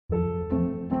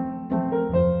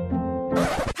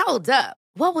Hold up.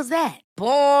 What was that?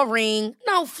 Boring.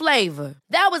 No flavor.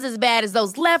 That was as bad as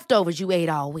those leftovers you ate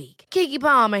all week. Keke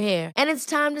Palmer here, and it's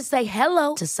time to say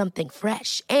hello to something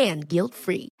fresh and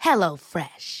guilt-free. Hello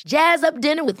Fresh. Jazz up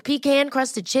dinner with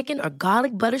pecan-crusted chicken or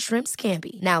garlic butter shrimp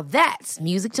scampi. Now that's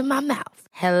music to my mouth.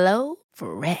 Hello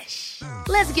Fresh.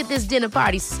 Let's get this dinner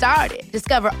party started.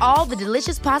 Discover all the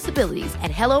delicious possibilities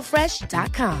at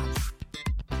hellofresh.com.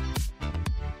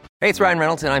 Hey, it's Ryan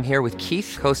Reynolds, and I'm here with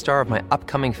Keith, co-star of my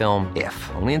upcoming film,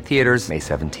 If, only in theaters May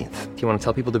 17th. Do you want to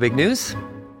tell people the big news?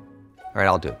 All right,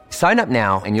 I'll do it. Sign up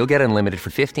now and you'll get unlimited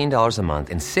for $15 a month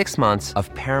and 6 months of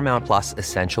Paramount Plus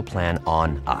Essential Plan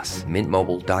on us.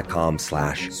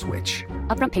 MintMobile.com/switch.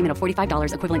 Upfront payment of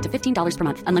 $45 equivalent to $15 per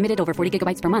month. Unlimited over 40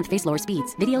 gigabytes per month. Face lower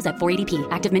speeds. Videos at 480p.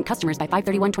 Active Mint customers by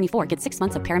 531.24 get 6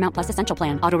 months of Paramount Plus Essential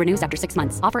Plan. Auto renews after 6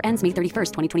 months. Offer ends May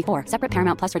 31st, 2024. Separate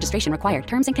Paramount Plus registration required.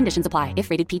 Terms and conditions apply if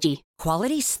rated PG.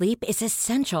 Quality sleep is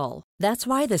essential. That's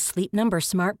why the Sleep Number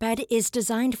Smart Bed is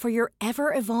designed for your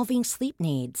ever-evolving sleep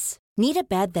needs. Need a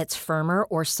bed that's firmer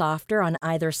or softer on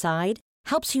either side?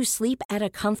 Helps you sleep at a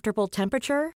comfortable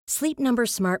temperature? Sleep Number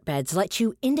Smart Beds let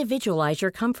you individualize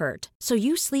your comfort, so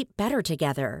you sleep better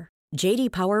together. J.D.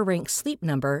 Power ranks Sleep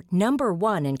Number number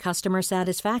 1 in customer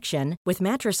satisfaction with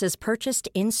mattresses purchased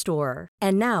in-store.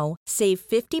 And now, save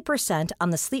 50%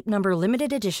 on the Sleep Number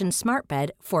Limited Edition Smart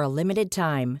Bed for a limited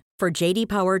time. For J.D.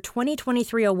 Power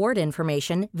 2023 award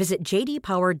information, visit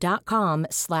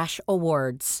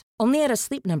jdpower.com/awards. Only at a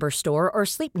Sleep Number store or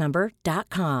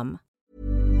sleepnumber.com.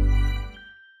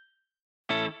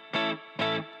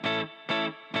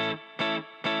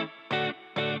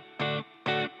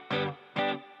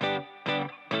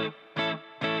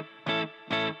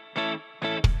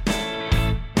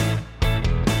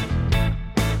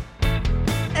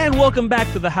 And welcome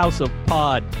back to the House of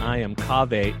Pod. I am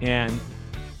Kaveh, and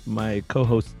my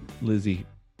co-host Lizzie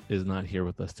is not here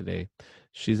with us today.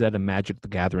 She's at a Magic the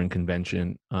Gathering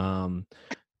convention.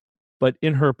 But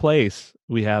in her place,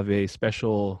 we have a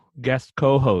special guest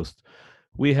co-host.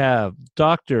 We have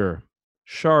Dr.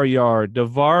 Sharyar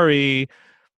Davari.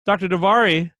 Dr.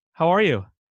 Davari, how are you?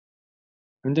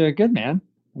 I'm doing good, man.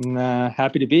 I'm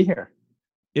happy to be here.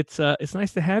 It's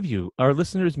nice to have you. Our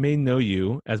listeners may know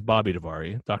you as Bobby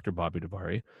Davari, Dr. Bobby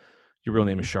Davari. Your real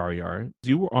name is Sharyar.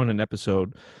 You were on an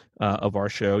episode of our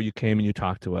show. You came and you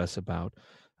talked to us about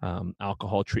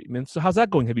alcohol treatment. So how's that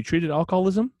going? Have you treated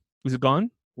alcoholism? Is it gone?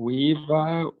 We've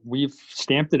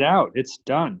stamped it out. It's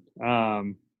done.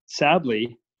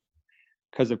 Sadly,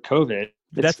 because of COVID,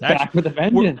 it's back with a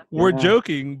vengeance. We're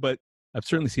joking, but I've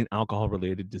certainly seen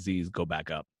alcohol-related disease go back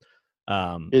up.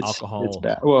 Alcohol. It's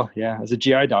bad. Well, yeah. As a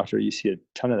GI doctor, you see a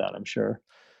ton of that, I'm sure.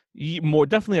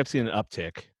 Definitely, I've seen an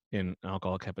uptick in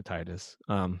alcoholic hepatitis.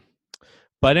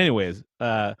 But anyways,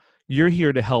 you're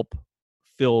here to help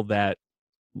fill that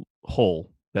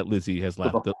hole that Lizzie has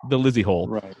left, the Lizzie hole.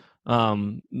 Right.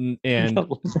 And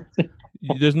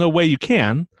there's no way you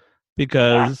can,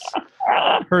 because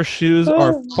her shoes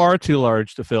are far too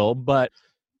large to fill. But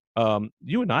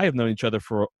you and I have known each other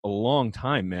for a long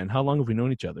time, man. How long have we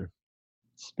known each other?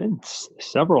 It's been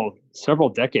several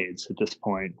decades at this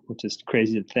point, which is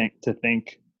crazy to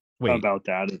think about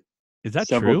that. Is that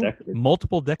true? Decades.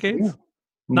 Multiple decades? Yeah.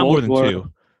 Not more than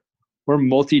 2. We're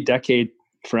multi-decade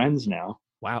friends now.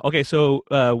 Wow. Okay, so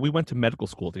we went to medical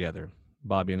school together.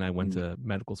 Bobby and I went to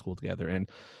medical school together, and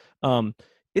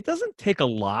it doesn't take a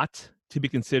lot to be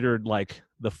considered like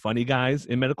the funny guys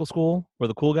in medical school or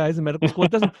the cool guys in medical school.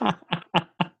 It doesn't.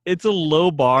 It's a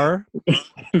low bar.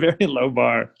 Very low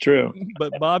bar. True.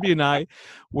 But Bobby and I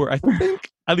were, I think,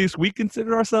 at least we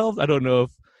consider ourselves. I don't know if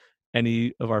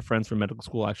any of our friends from medical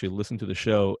school actually listen to the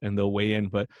show and they'll weigh in,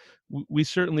 but we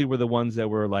certainly were the ones that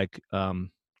were like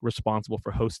responsible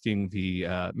for hosting the.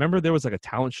 Remember, there was like a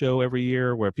talent show every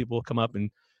year where people would come up and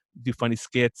do funny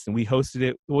skits, and we hosted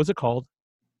it. What was it called?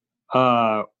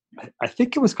 I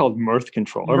think it was called Mirth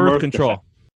Control. Mirth Control.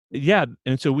 Yeah,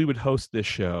 and so we would host this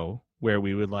show where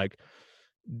we would like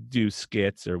do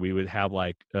skits, or we would have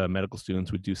like medical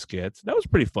students would do skits. That was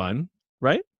pretty fun,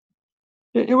 right?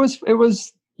 It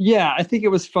was. Yeah, I think it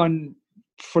was fun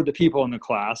for the people in the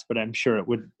class, but I'm sure it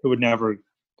would never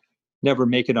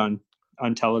make it on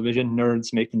television.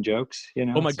 Nerds making jokes, you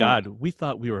know. Oh my God, we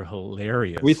thought we were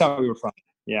hilarious. We thought we were fun.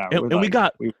 Yeah, and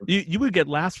you would get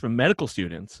laughs from medical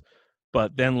students,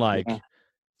 but then like,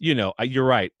 you know, you're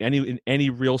right. In any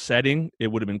real setting,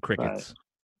 it would have been crickets. Right.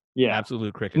 Yeah,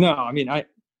 absolute crickets. No, I mean, I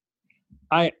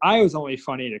was only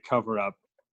funny to cover up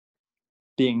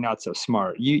being not so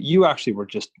smart. You actually were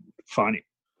just funny,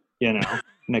 you know,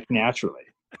 like naturally.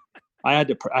 I had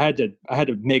to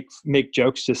make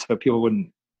jokes just so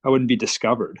I wouldn't be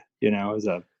discovered, you know, as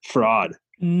a fraud.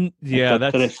 Yeah,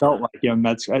 that I that's felt like,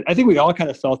 I think we all kind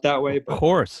of felt that way, of but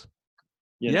course.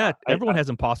 you Yeah, know, everyone has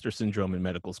imposter syndrome in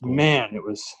medical school. man, it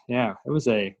was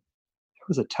a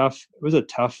tough,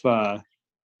 I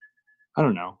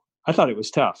don't know. I thought it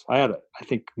was tough. I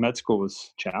think med school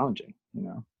was challenging,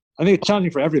 I think it's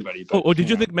challenging for everybody, but Did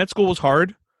you think med school was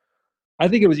hard? I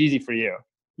think it was easy for you.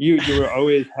 You were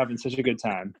always having such a good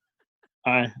time.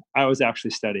 I was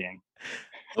actually studying.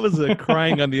 I was a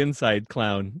crying on the inside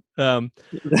clown.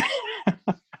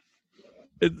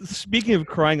 Speaking of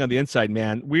crying on the inside,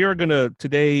 man, we are gonna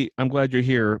today. I'm glad you're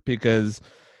here because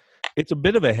it's a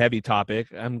bit of a heavy topic.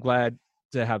 I'm glad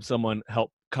to have someone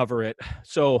help cover it.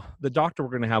 So the doctor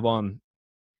we're gonna have on,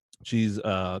 she's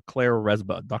Claire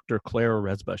Resba, Dr. Claire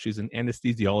Resba. She's an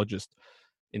anesthesiologist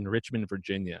in Richmond,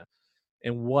 Virginia,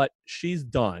 and what she's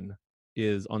done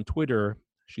is on Twitter,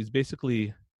 she's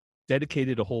basically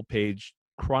dedicated a whole page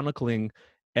chronicling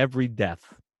every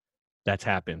death that's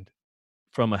happened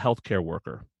from a healthcare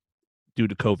worker due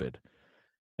to COVID.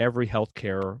 Every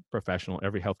healthcare professional,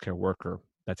 every healthcare worker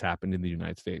that's happened in the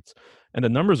United States. And the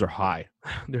numbers are high.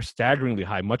 They're staggeringly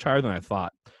high, much higher than I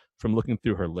thought from looking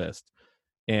through her list.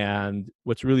 And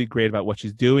what's really great about what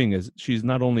she's doing is she's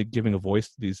not only giving a voice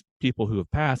to these people who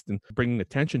have passed and bringing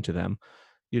attention to them,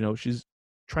 she's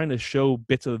trying to show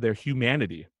bits of their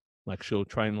humanity. Like she'll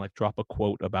try and drop a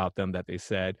quote about them that they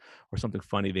said or something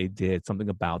funny they did, something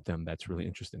about them that's really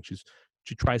interesting.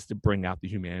 She tries to bring out the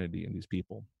humanity in these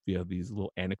people via these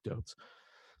little anecdotes.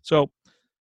 So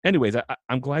anyways,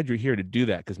 I'm glad you're here to do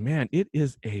that because, man, it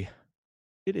is a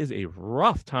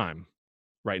rough time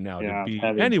right now to be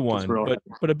anyone,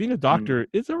 but being a doctor,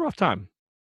 it's a rough time.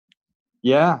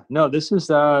 Yeah, no, this is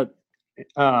this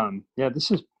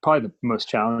is probably the most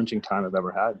challenging time I've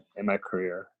ever had in my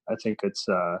career. I think it's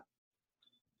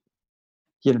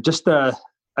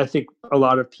I think a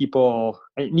lot of people,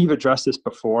 and you've addressed this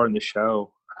before in the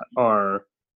show, are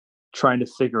trying to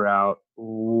figure out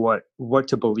what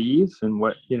to believe and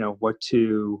who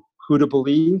to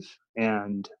believe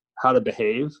and how to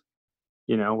behave,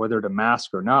 whether to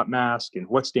mask or not mask and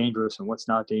what's dangerous and what's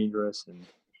not dangerous.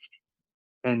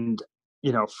 And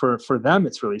for them,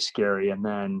 it's really scary. And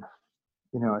then,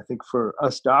 I think for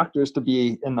us doctors to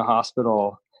be in the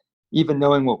hospital, even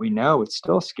knowing what we know, it's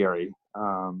still scary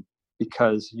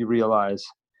because you realize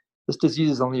this disease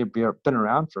has only been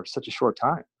around for such a short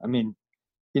time. I mean,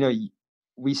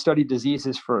 we study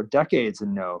diseases for decades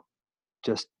and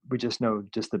we just know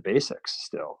just the basics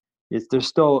still. There's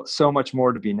still so much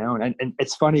more to be known. And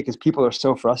it's funny because people are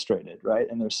so frustrated, right?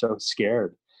 And they're so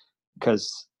scared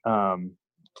because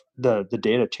the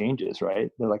data changes, right?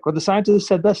 They're like, well, the scientists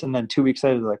said this. And then 2 weeks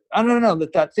later, they're like, oh, no,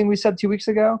 that thing we said 2 weeks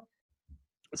ago,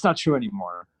 it's not true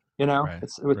anymore. Right,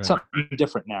 it's something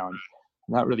different now.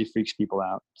 And that really freaks people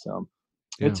out. So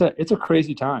it's a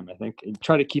crazy time, I think. And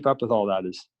try to keep up with all that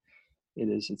it's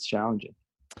challenging.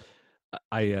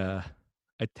 I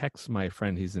text my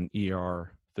friend, he's an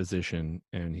ER physician,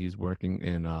 and he's working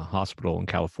in a hospital in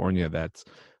California that's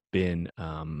been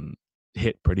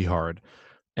hit pretty hard.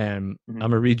 And I'm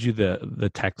gonna read you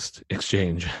the text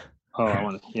exchange. Oh, I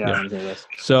want to hear this.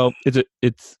 So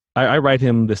I write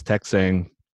him this text saying,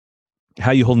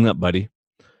 "How you holding up, buddy?"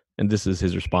 And this is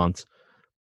his response: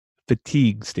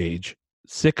 "Fatigue stage.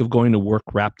 Sick of going to work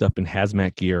wrapped up in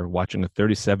hazmat gear, watching a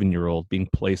 37-year-old being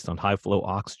placed on high flow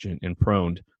oxygen and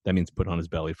proned." That means put on his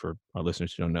belly for our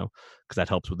listeners who don't know, because that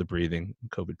helps with the breathing in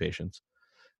COVID patients.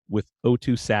 With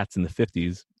O2 sats in the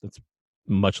 50s, that's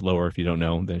much lower if you don't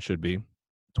know than it should be.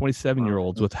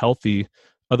 27-year-olds with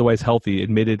otherwise healthy,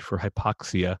 admitted for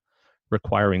hypoxia,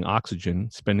 requiring oxygen,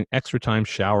 spending extra time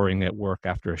showering at work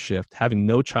after a shift, having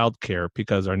no child care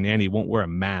because our nanny won't wear a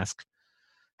mask,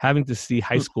 having to see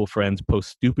high school friends post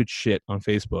stupid shit on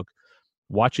Facebook,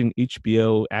 watching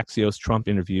HBO Axios Trump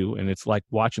interview, and it's like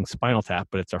watching Spinal Tap,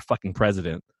 but it's our fucking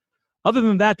president. Other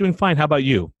than that, doing fine. How about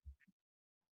you?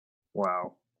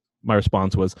 Wow. My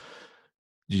response was,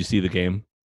 did you see the game?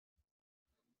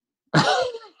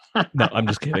 No, I'm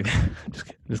just kidding.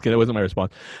 Just kidding. That wasn't my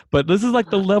response. But this is like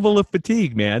the level of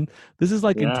fatigue, man. This is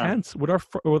intense. What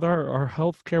our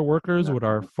healthcare workers, what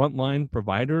our frontline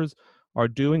providers are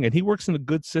doing. And he works in a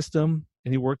good system,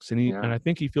 and and I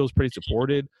think he feels pretty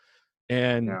supported.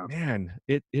 And man,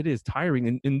 it is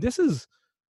tiring. And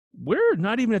we're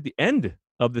not even at the end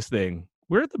of this thing.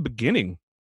 We're at the beginning.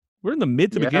 We're in the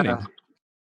mid to beginning.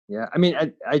 Yeah. I mean,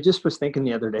 I just was thinking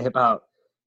the other day about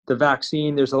the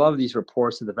vaccine. There's a lot of these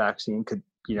reports that the vaccine could,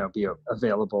 be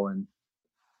available in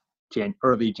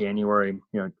early January,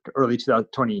 early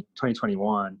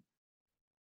 2021.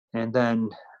 And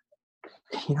then,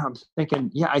 I'm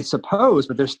thinking, I suppose,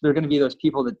 but there are going to be those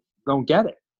people that don't get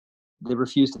it. they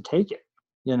refuse to take it,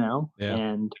 Yeah.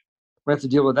 and we have to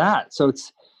deal with that. So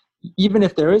it's, even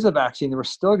if there is a vaccine, we're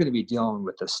still going to be dealing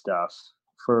with this stuff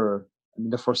for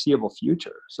the foreseeable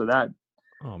future. So that,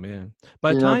 Oh man.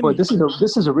 By the time boy, this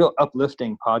is a real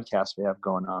uplifting podcast we have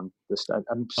going on.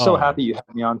 I'm so happy you had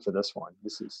me on for this one.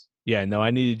 This is, yeah, no,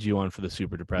 I needed you on for the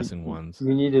super depressing ones.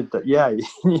 you needed that. Yeah. You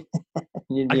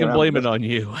needed I me can around blame for it this on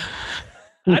you.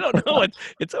 I don't know.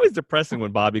 It's always depressing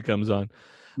when Bobby comes on.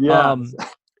 Yeah.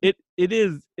 It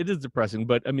is depressing,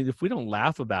 but I mean, if we don't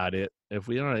laugh about it, if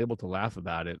we aren't able to laugh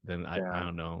about it, then I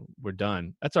don't know. We're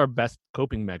done. That's our best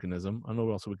coping mechanism. I don't know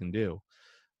what else we can do.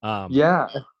 Yeah.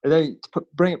 And then to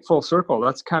bring it full circle,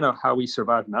 that's kind of how we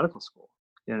survived medical school,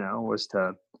 was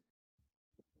to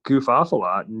goof off a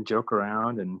lot and joke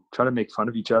around and try to make fun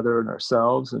of each other and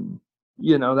ourselves. And,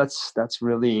 that's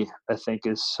really, I think,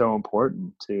 is so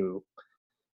important to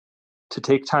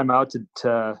take time out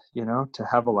to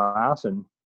have a laugh and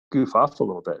goof off a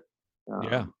little bit.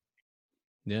 Yeah.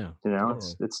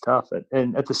 Totally. It's tough.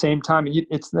 And at the same time,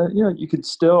 you could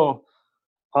still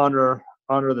honor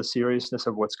the seriousness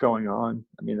of what's going on.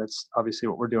 I mean, that's obviously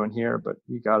what we're doing here, but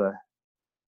you gotta,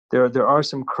 there's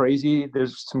some crazy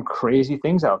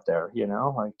things out there,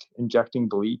 like injecting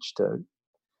bleach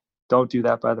don't do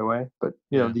that, by the way. But,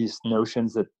 these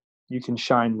notions that you can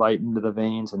shine light into the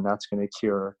veins and that's going to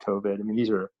cure COVID. I mean,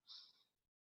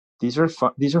 these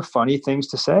are funny things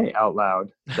to say out loud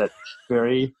that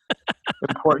very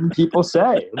important people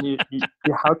say. And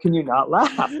how can you not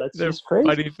laugh? That's They're just crazy.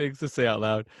 funny things to say out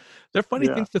loud. They're funny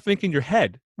things to think in your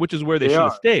head, which is where they They should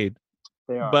have are. stayed.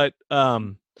 They are. But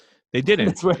they didn't.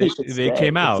 That's where They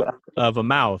came out exactly. of a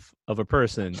mouth of a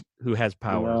person who has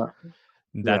power. Yeah.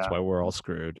 That's why we're all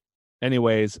screwed.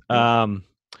 Anyways,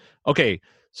 okay.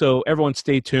 So everyone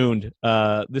stay tuned.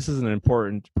 This is an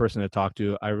important person to talk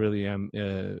to. I really am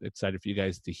excited for you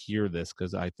guys to hear this,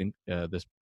 because I think this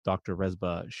Dr.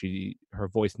 Resba, her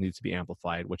voice needs to be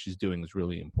amplified. What she's doing is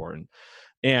really important.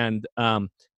 And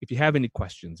if you have any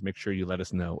questions, make sure you let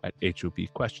us know at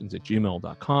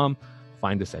hopquestions@gmail.com.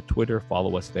 Find us at Twitter.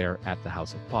 Follow us there at The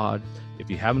House of Pod. If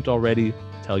you haven't already,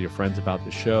 tell your friends about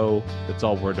the show. It's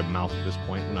all word of mouth at this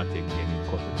point. We're not taking any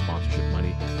corporate sponsorship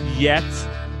money yet.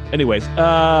 Anyways,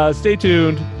 stay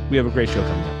tuned. We have a great show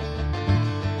coming up.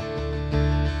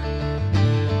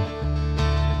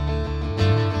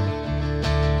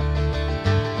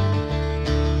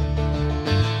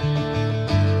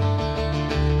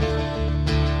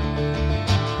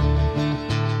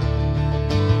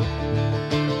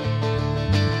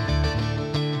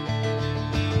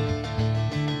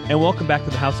 And welcome back to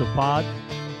the House of Pod.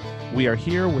 We are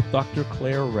here with Dr.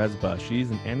 Claire Resba. She's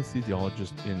an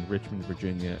anesthesiologist in Richmond,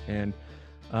 Virginia. And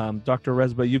Dr.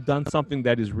 Resba, you've done something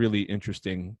that is really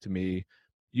interesting to me.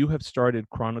 You have started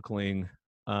chronicling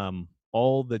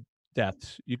all the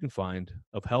deaths you can find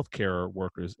of healthcare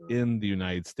workers in the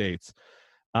United States.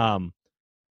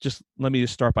 Just let me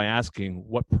just start by asking,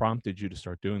 what prompted you to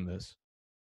start doing this?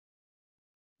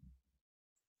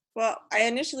 Well, I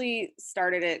initially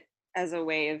started it as a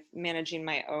way of managing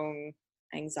my own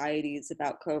anxieties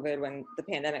about COVID when the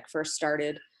pandemic first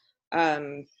started.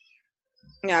 I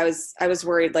was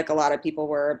worried, like a lot of people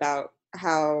were, about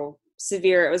how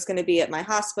severe it was going to be at my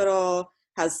hospital,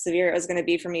 how severe it was going to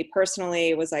be for me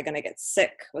personally. Was I going to get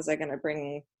sick? Was I going to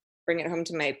bring it home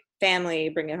to my family,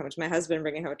 bring it home to my husband,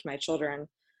 bring it home to my children?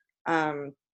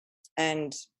 And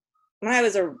when I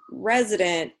was a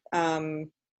resident,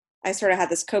 I sort of had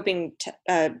this coping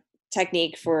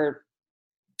technique for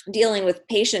dealing with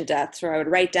patient deaths, where I would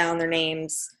write down their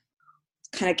names,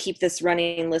 kind of keep this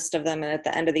running list of them, and at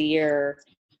the end of the year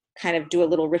kind of do a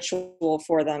little ritual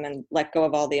for them and let go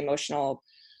of all the emotional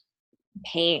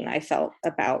pain I felt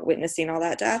about witnessing all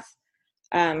that death.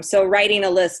 So writing a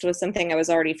list was something I was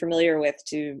already familiar with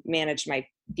to manage my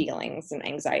feelings and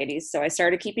anxieties. So I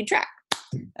started keeping track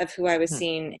of who I was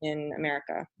seeing in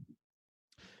America.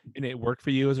 And it worked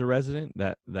for you as a resident?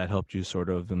 That helped you sort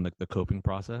of in the coping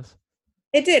process?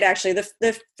 It did, actually.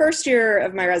 The first year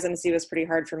of my residency was pretty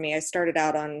hard for me. I started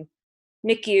out on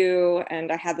NICU,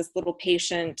 and I had this little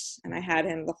patient, and I had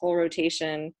him the whole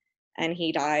rotation, and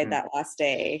he died that last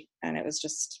day. And it was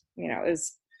just, it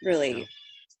was really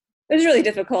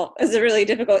difficult. It was a really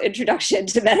difficult introduction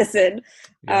to medicine.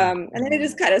 And then it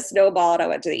just kind of snowballed. I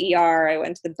went to the ER. I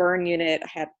went to the burn unit. I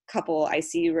had a couple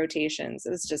ICU rotations. It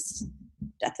was just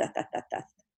death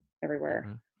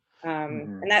everywhere.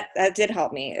 And that did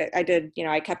help me. I did,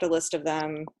 I kept a list of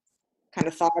them, kind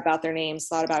of thought about their names,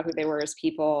 thought about who they were as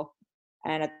people.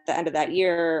 And at the end of that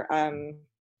year, I'm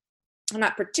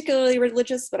not particularly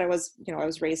religious, but I was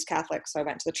raised Catholic. So I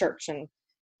went to the church and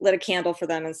lit a candle for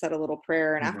them and said a little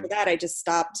prayer. And after that, I just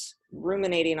stopped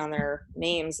ruminating on their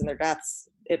names and their deaths,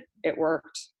 it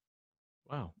worked.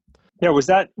 Wow. Yeah, was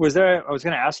there, I was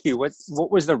going to ask you, what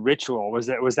was the ritual? Was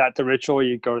that the ritual?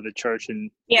 You go to the church and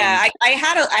Yeah, I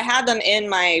had them in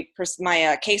my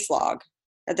case log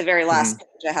at the very last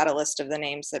page. I had a list of the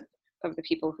names of the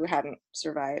people who hadn't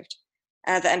survived.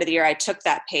 And at the end of the year, I took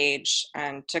that page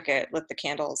and lit the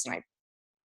candles, and I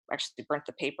actually burnt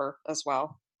the paper as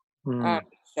well.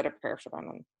 Said a prayer for them,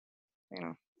 and you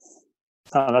know.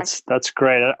 Oh, that's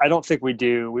great. I don't think we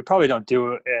do. We probably don't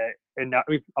do it enough.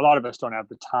 A lot of us don't have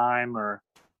the time, or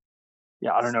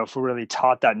I don't know if we're really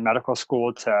taught that in medical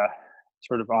school to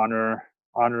sort of honor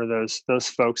those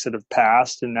folks that have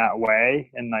passed in that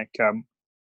way, in like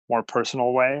more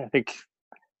personal way. I think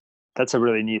that's a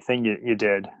really neat thing you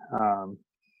did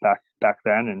back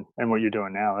then, and what you're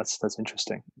doing now. That's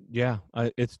interesting. Yeah,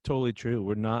 it's totally true.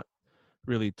 We're not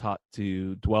really taught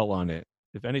to dwell on it.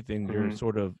 If anything, you're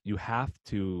sort of, you have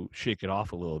to shake it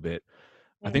off a little bit.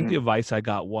 I think the advice I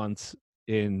got once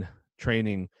in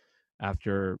training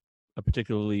after a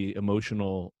particularly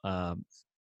emotional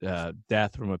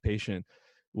death from a patient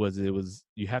was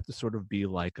you have to sort of be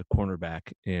like a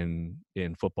cornerback in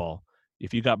football.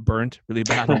 If you got burnt really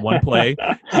bad on one play,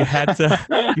 you had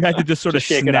to just sort of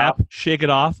shake it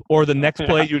off, or the next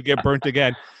play you would get burnt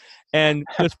again. And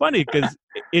it's funny because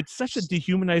it's such a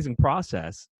dehumanizing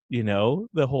process,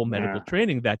 the whole medical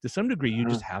training, that to some degree you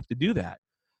just have to do that.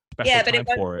 But it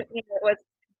was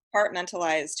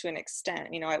compartmentalized to an extent.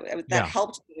 That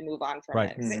helped me to move on from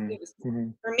it.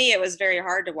 For me, it was very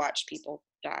hard to watch people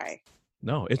die.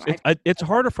 No, it's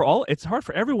harder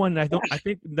for everyone. And I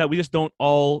think that we just don't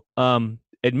all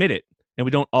admit it, and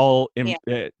we don't all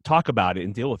talk about it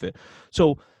and deal with it.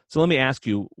 So let me ask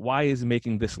you, why is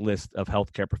making this list of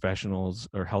healthcare professionals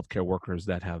or healthcare workers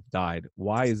that have died,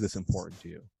 why is this important to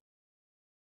you?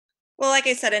 Well, like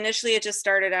I said, initially it just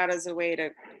started out as a way to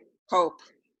cope.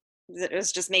 It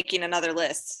was just making another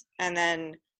list. And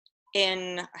then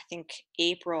in, I think,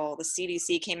 April, the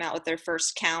CDC came out with their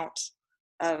first count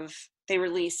they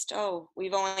released,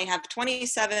 we've only have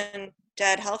 27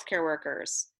 dead healthcare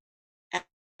workers.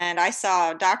 And I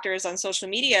saw doctors on social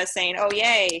media saying, "Oh,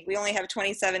 yay, we only have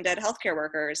 27 dead healthcare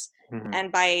workers."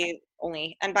 And by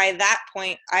that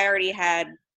point, I already had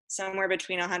somewhere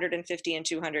between 150 and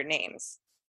 200 names.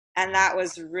 And that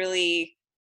was really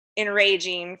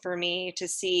enraging for me to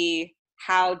see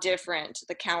how different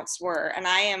the counts were. And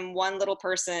I am one little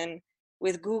person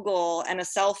with Google and a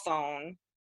cell phone.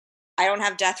 I don't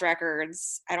have death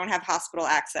records. I don't have hospital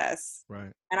access.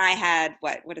 Right. And I had,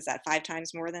 what is that, 5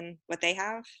 times more than what they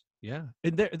have? Yeah.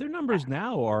 And their numbers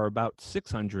now are about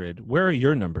 600. Where are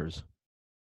your numbers?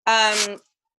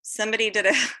 Somebody did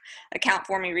a count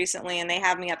for me recently, and they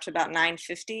have me up to about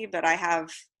 950, but I have,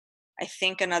 I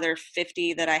think, another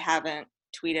 50 that I haven't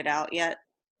tweeted out yet.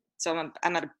 So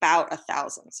I'm at about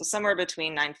 1,000. So somewhere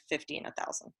between 950 and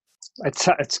 1,000.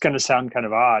 It's going to sound kind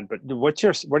of odd, but what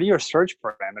are your search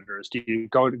parameters? Do you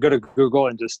go to Google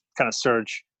and just kind of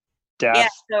search death,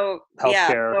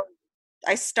 healthcare? So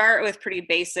I start with pretty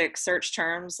basic search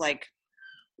terms, like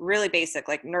really basic,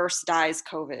 like nurse dies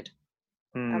COVID.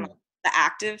 The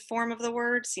active form of the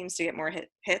word seems to get more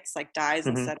hits, like dies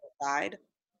instead of died,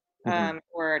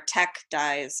 or tech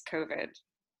dies COVID.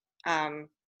 And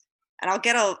I'll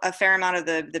get a fair amount of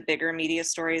the bigger media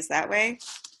stories that way.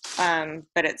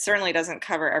 But it certainly doesn't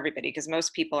cover everybody, because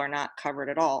most people are not covered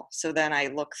at all. So then I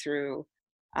look through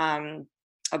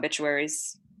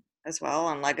obituaries as well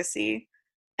on Legacy.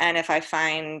 And if I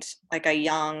find like a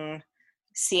young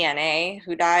CNA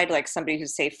who died, like somebody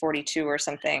who's say 42 or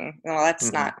something, well,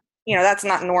 that's not, that's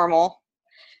not normal.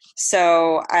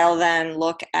 So I'll then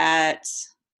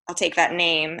I'll take that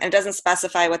name, and it doesn't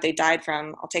specify what they died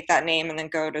from. I'll take that name and then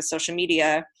go to social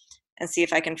media and see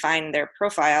if I can find their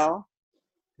profile.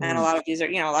 And a lot of these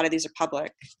are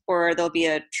public, or there'll be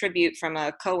a tribute from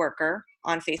a coworker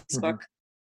on Facebook.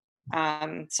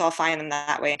 So I'll find them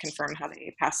that way and confirm how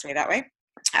they passed away that way.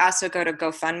 I also go to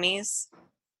GoFundMe's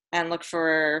and look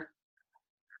for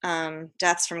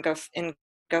deaths from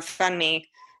GoFundMe.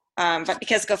 But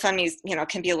because GoFundMe's,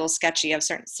 can be a little sketchy, I've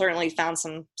certainly found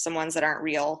some ones that aren't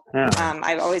real.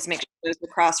 I always make sure those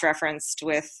are cross-referenced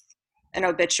with an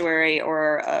obituary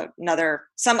or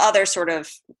some other sort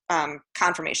of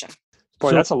confirmation.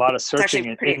 Boy, that's a lot of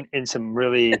searching in some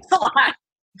really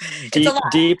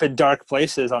deep and dark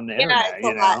places on the internet. It's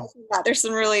a lot. There's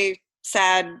some really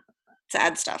sad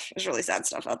stuff. There's really sad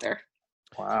stuff out there.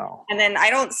 Wow. And then I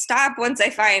don't stop once I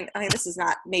find, this is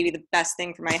not maybe the best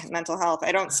thing for my mental health.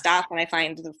 I don't stop when I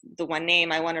find the one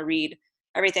name. I want to read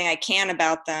everything I can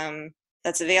about them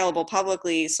that's available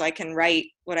publicly, so I can write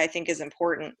what I think is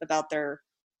important about their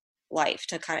life,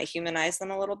 to kind of humanize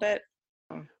them a little bit.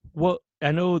 Well,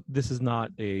 I know this is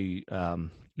not a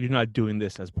you're not doing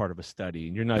this as part of a study,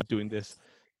 and you're not doing this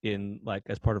in like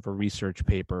as part of a research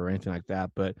paper or anything like that,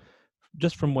 but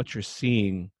just from what you're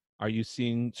seeing, are you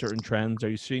seeing certain trends? Are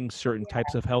you seeing certain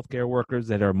types of healthcare workers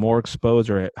that are more exposed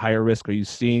or at higher risk? Are you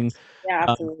seeing Yeah,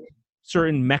 absolutely.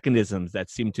 certain mechanisms that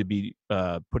seem to be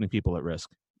putting people at risk?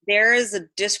 There is a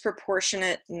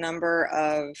disproportionate number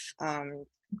of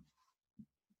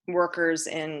workers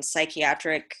in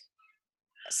psychiatric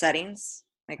settings,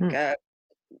 like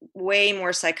way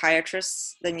more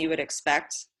psychiatrists than you would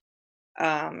expect.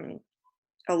 A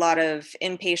lot of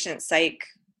inpatient psych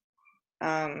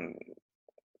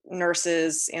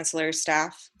nurses, ancillary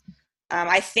staff.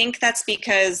 I think that's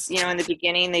because, in the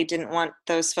beginning they didn't want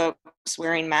those folks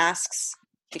wearing masks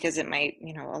because it might,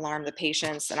 alarm the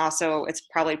patients. And also it's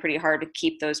probably pretty hard to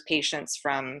keep those patients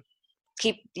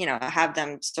have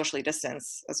them socially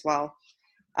distance as well.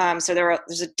 So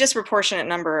there's a disproportionate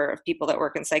number of people that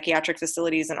work in psychiatric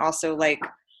facilities, and also like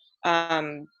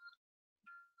home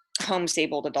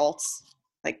disabled adults,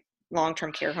 like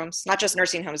long-term care homes, not just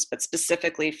nursing homes, but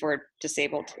specifically for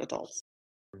disabled adults.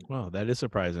 Wow, that is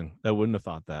surprising. I wouldn't have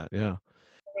thought that. Yeah.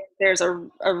 There's a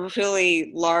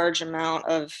really large amount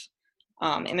of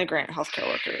immigrant healthcare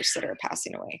workers that are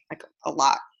passing away, like a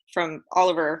lot, from all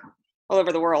over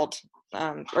the world,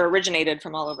 or originated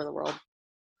from all over the world.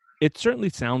 It certainly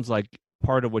sounds like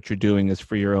part of what you're doing is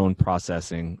for your own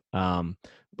processing,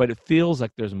 but it feels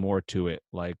like there's more to it.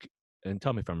 Like, and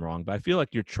tell me if I'm wrong, but I feel like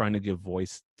you're trying to give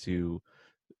voice to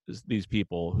these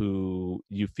people who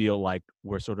you feel like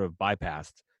were sort of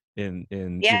bypassed in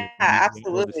Yeah, or the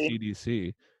absolutely.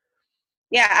 CDC.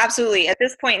 Yeah, absolutely. At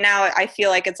this point now, I feel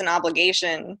like it's an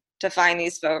obligation to find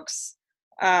these folks.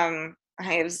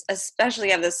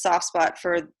 Especially have this soft spot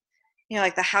for,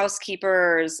 like the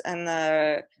housekeepers and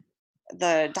the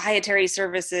dietary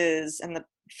services and the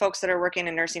folks that are working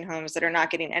in nursing homes that are not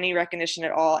getting any recognition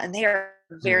at all. And they are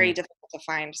very difficult to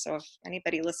find. So if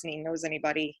anybody listening knows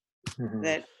anybody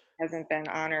that hasn't been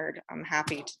honored, I'm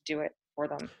happy to do it for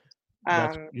them.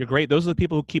 You're great. Those are the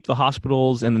people who keep the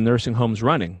hospitals and the nursing homes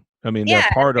running. I mean, they're Yeah,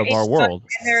 part of our world.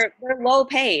 They're low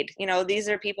paid. These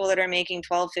are people that are making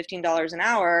 $12, $15 an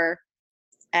hour,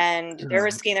 and they're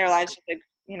risking their lives, like,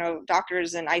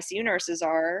 doctors and ICU nurses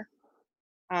are.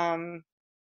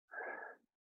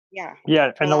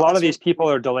 Yeah, and a lot of these people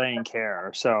are delaying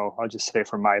care. So I'll just say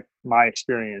from my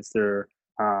experience,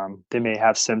 they may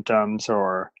have symptoms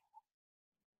or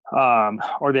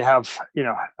they have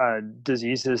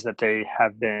diseases that they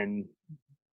have been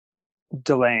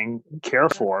delaying care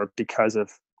for because of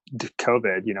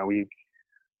COVID.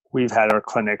 We've had our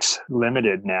clinics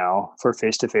limited now for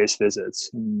face-to-face visits,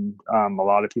 and a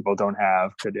lot of people don't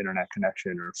have good internet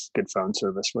connection or good phone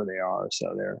service where they are,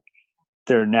 so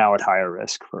they're now at higher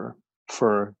risk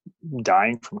for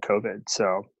dying from COVID.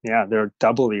 So yeah, they're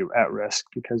doubly at risk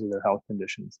because of their health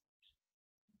conditions.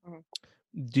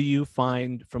 Do you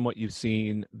find from what you've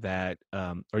seen that,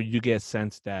 or you get a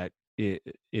sense that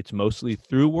it's mostly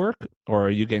through work, or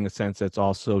are you getting a sense that's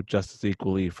also just as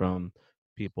equally from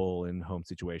people in home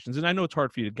situations? And I know it's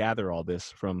hard for you to gather all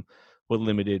this from what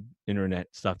limited internet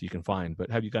stuff you can find, but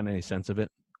have you gotten any sense of it?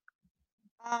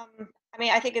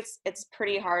 I think it's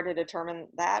pretty hard to determine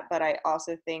that, but I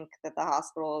also think that the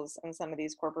hospitals and some of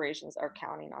these corporations are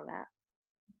counting on that.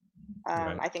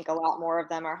 Right. I think a lot more of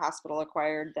them are hospital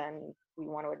acquired than we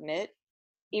want to admit.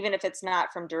 Even if it's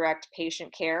not from direct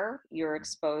patient care, you're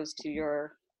exposed to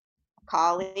your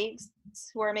colleagues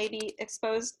who are maybe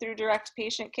exposed through direct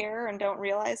patient care and don't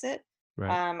realize it. Right.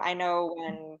 I know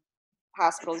when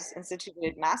hospitals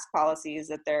instituted mask policies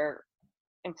that their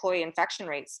employee infection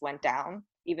rates went down,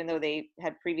 even though they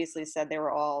had previously said they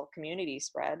were all community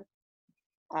spread.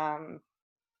 The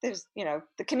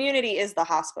community is the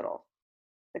hospital.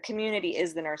 The community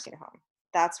is the nursing home.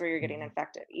 That's where you're getting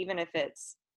infected. Even if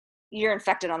you're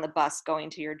infected on the bus going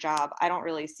to your job, I don't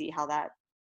really see how that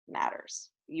matters.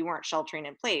 You weren't sheltering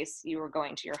in place. You were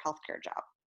going to your healthcare job.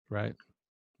 Right.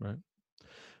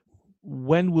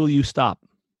 When will you stop?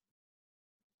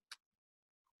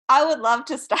 I would love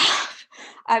to stop.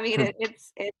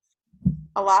 It's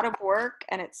a lot of work,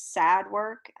 and it's sad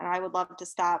work, and I would love to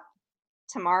stop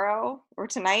tomorrow or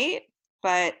tonight,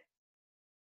 but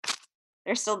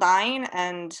they're still dying,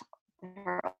 and there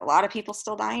are a lot of people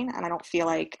still dying, and I don't feel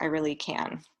like I really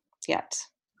can yet.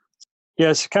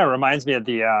 Yes, it kind of reminds me of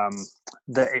the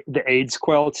AIDS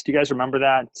quilts. Do you guys remember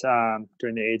that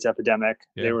during the AIDS epidemic?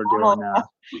 Yeah. They were doing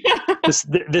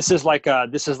this is like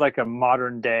a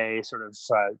modern day sort of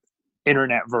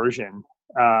internet version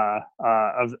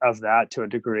of that to a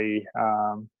degree.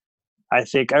 I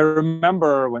think I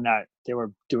remember when they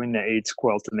were doing the AIDS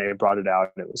quilt and they brought it out,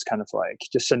 it was kind of like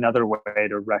just another way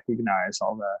to recognize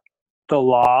all the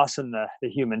loss and the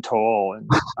human toll. And,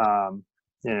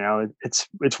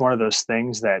 it's one of those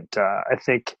things that I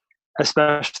think,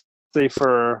 especially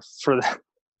for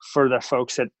the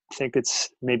folks that think it's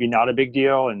maybe not a big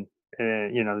deal and,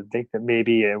 think that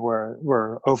maybe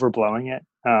we're overblowing it.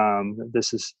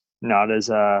 This is not as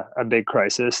a big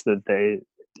crisis that they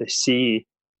see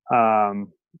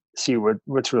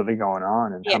what's really going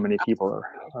on and how many people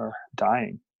are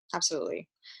dying. Absolutely.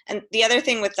 And the other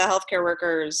thing with the healthcare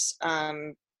workers,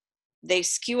 they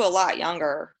skew a lot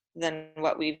younger than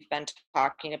what we've been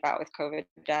talking about with COVID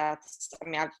deaths. I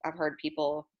mean, I've heard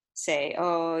people say,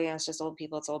 "Oh, yeah, it's just old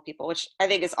people, it's old people," which I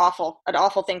think is an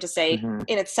awful thing to say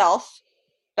in itself.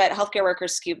 But healthcare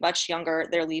workers skew much younger.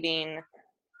 They're leaving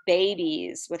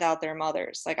babies without their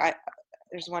mothers. Like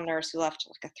there's one nurse who left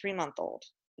like a 3-month-old,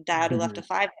 a dad who left a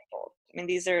 5-month-old. I mean,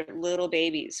 these are little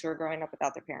babies who are growing up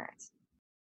without their parents.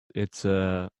 It's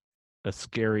a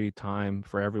scary time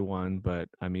for everyone, but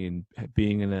I mean,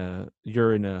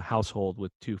 you're in a household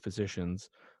with 2 physicians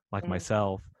like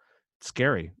myself, it's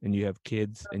scary, and you have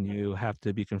kids and you have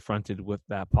to be confronted with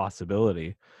that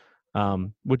possibility,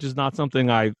 which is not something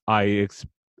I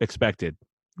expected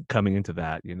coming into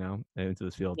that, into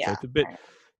this field. Yeah. So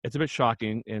it's a bit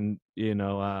shocking, and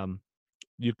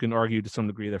you can argue to some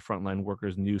degree that frontline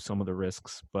workers knew some of the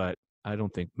risks, but I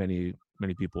don't think many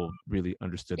people really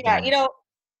understood them.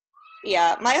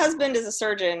 My husband is a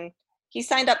surgeon. He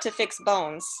signed up to fix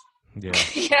bones.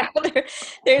 Yeah.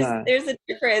 There's a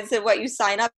difference in what you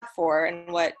sign up for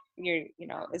and what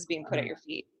is being put at your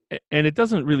feet. And it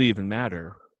doesn't really even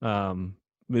matter.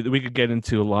 We could get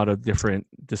into a lot of different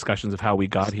discussions of how we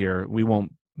got here. We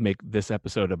won't make this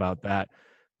episode about that,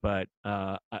 but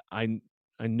I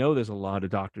know there's a lot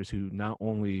of doctors who not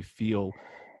only feel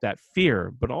that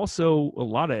fear, but also a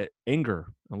lot of anger,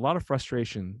 a lot of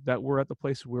frustration that we're at the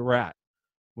place where we're at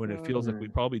when it feels like we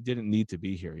probably didn't need to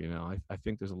be here. I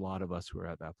think there's a lot of us who are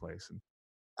at that place.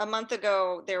 A month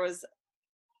ago, there was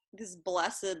this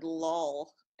blessed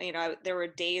lull. There were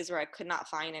days where I could not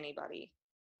find anybody.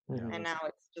 And now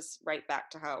it's just right back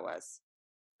to how it was.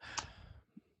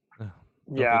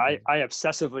 Yeah, I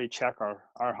obsessively check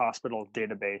our hospital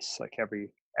database like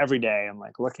every day. I'm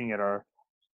like looking at our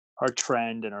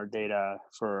trend and our data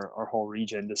for our whole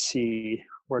region to see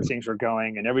where things are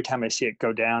going. And every time I see it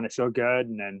go down, I feel good.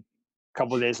 And then a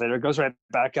couple of days later, it goes right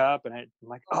back up. And I'm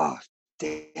like, oh,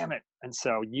 damn it. And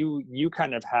so you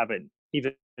kind of have an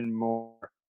even more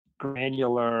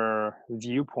granular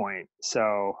viewpoint.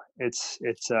 So it's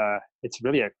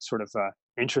really a sort of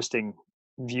interesting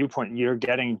viewpoint you're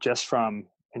getting just from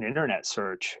an internet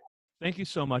search. Thank you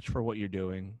so much for what you're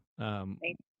doing.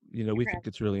 We think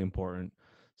it's really important.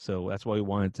 So that's why we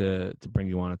wanted to bring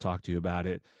you on and talk to you about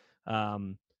it.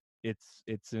 It's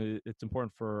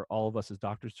important for all of us as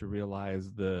doctors to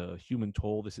realize the human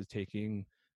toll this is taking,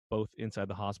 both inside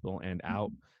the hospital and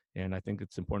out. And I think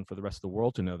it's important for the rest of the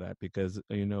world to know that, because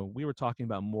we were talking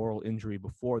about moral injury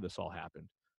before this all happened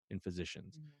in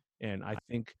physicians, and I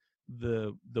think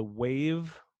the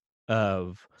wave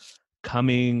of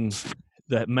coming,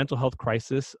 the mental health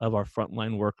crisis of our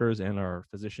frontline workers and our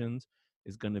physicians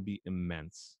is going to be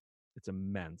immense. It's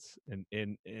immense.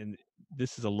 And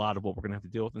this is a lot of what we're going to have to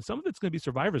deal with. And some of it's going to be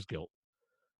survivor's guilt,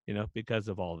 because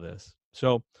of all this.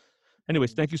 So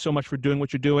anyways, thank you so much for doing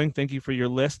what you're doing. Thank you for your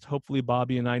list. Hopefully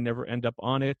Bobby and I never end up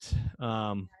on it.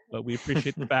 But we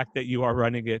appreciate the fact that you are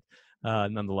running it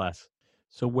nonetheless.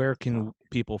 So where can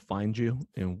people find you,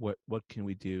 and what can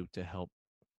we do to help?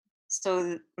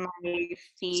 So my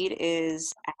feed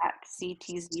is at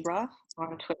CTZebra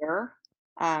on Twitter.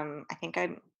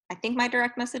 I think my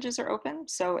direct messages are open.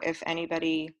 So if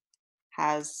anybody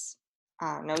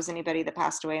knows anybody that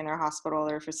passed away in their hospital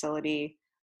or facility,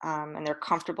 and they're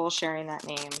comfortable sharing that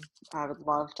name, I would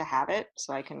love to have it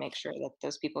so I can make sure that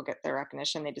those people get the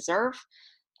recognition they deserve.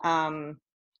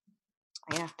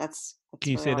 That's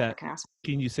Can you really say all I that? can ask.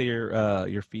 Can you say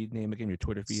your feed name again, your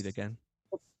Twitter feed again?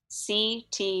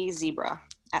 CTZebra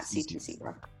at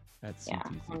CTZebra. That's Yeah.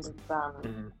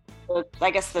 CTZebra. So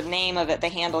I guess the name of it, the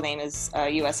handle name is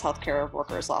U.S. Healthcare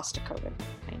Workers Lost to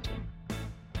COVID-19.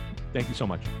 Thank you so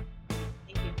much.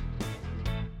 Thank you.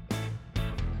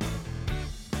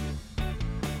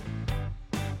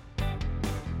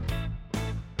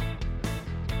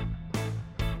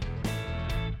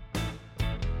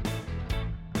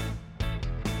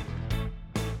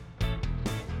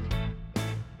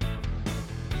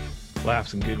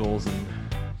 Laughs and giggles and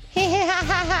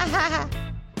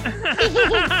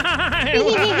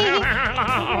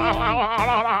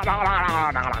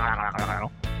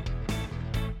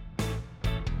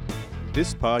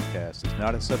This podcast is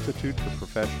not a substitute for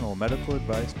professional medical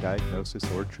advice, diagnosis,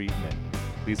 or treatment.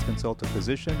 Please consult a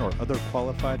physician or other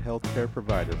qualified healthcare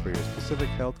provider for your specific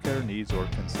healthcare needs or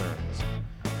concerns.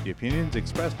 The opinions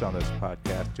expressed on this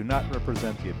podcast do not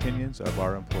represent the opinions of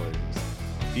our employees.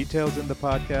 Details in the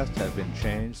podcast have been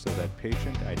changed so that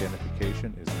patient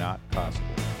identification is not possible.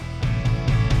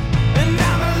 And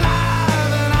I'm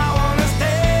alive and I wanna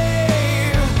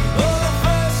stay. For the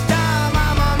first time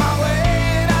I'm on my way.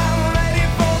 And I'm ready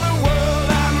for the world.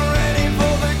 I'm ready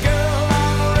for the girl.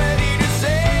 I'm ready to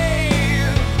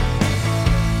save.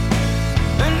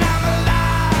 And I'm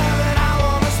alive and I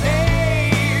wanna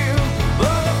stay.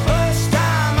 For the first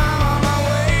time I'm on my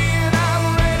way. And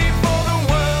I'm ready for the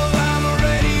world. I'm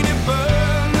ready to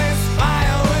burn this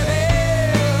fire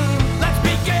within. Let's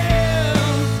begin.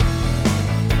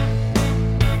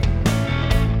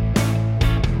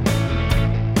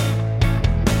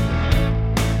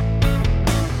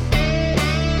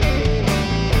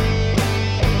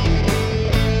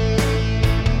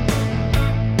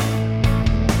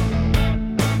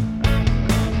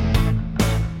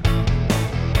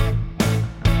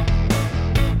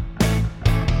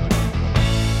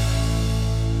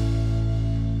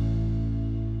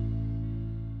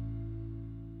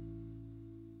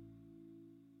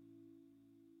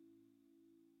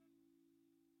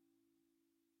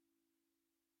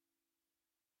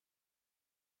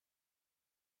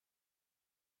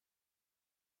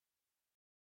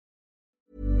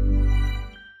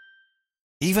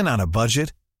 Even on a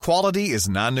budget, quality is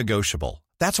non-negotiable.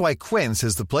 That's why Quince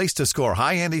is the place to score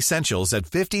high-end essentials at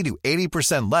 50 to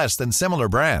 80% less than similar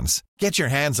brands. Get your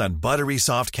hands on buttery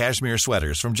soft cashmere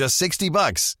sweaters from just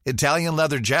 $60, Italian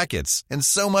leather jackets, and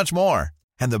so much more.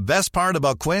 And the best part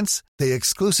about Quince, they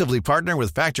exclusively partner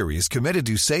with factories committed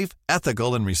to safe,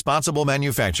 ethical, and responsible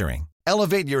manufacturing.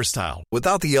 Elevate your style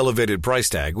without the elevated price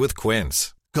tag with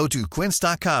Quince. Go to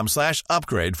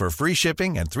quince.com/upgrade for free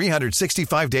shipping and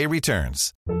 365-day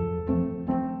returns.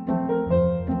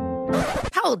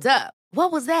 Hold up.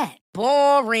 What was that?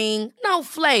 Boring. No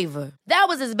flavor. That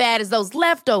was as bad as those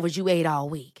leftovers you ate all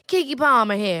week. Keke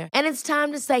Palmer here, and it's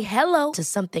time to say hello to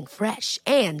something fresh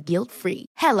and guilt-free.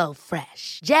 Hello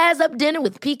Fresh. Jazz up dinner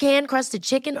with pecan-crusted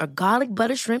chicken or garlic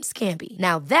butter shrimp scampi.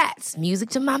 Now that's music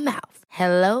to my mouth.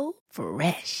 Hello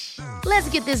Fresh. Let's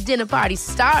get this dinner party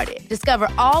started. Discover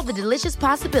all the delicious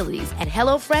possibilities at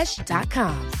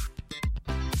hellofresh.com.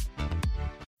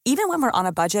 Even when we're on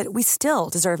a budget, we still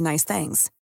deserve nice things.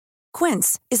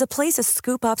 Quince is a place to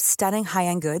scoop up stunning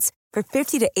high-end goods for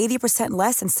 50 to 80%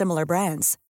 less than similar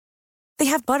brands. They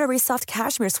have buttery soft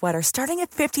cashmere sweaters starting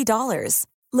at $50,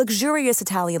 luxurious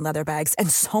Italian leather bags, and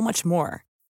so much more.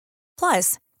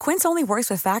 Plus, Quince only works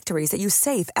with factories that use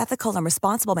safe, ethical, and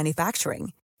responsible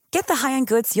manufacturing. Get the high-end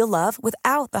goods you'll love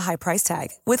without the high price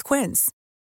tag with Quince.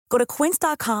 Go to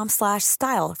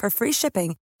quince.com/style for free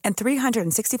shipping and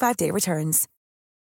 365-day returns.